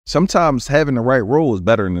Sometimes having the right role is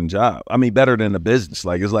better than a job. I mean, better than a business.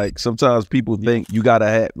 Like, it's like sometimes people think you gotta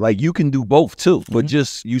have, like, you can do both too. But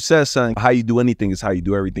just, you said something, how you do anything is how you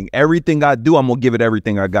do everything. Everything I do, I'm gonna give it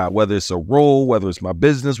everything I got. Whether it's a role, whether it's my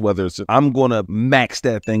business, whether it's, I'm gonna max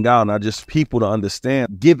that thing out. And I just, people to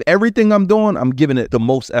understand, give everything I'm doing, I'm giving it the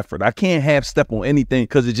most effort. I can't half step on anything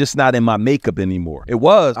because it's just not in my makeup anymore. It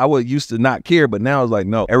was, I would used to not care, but now it's like,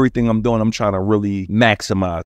 no, everything I'm doing, I'm trying to really maximize.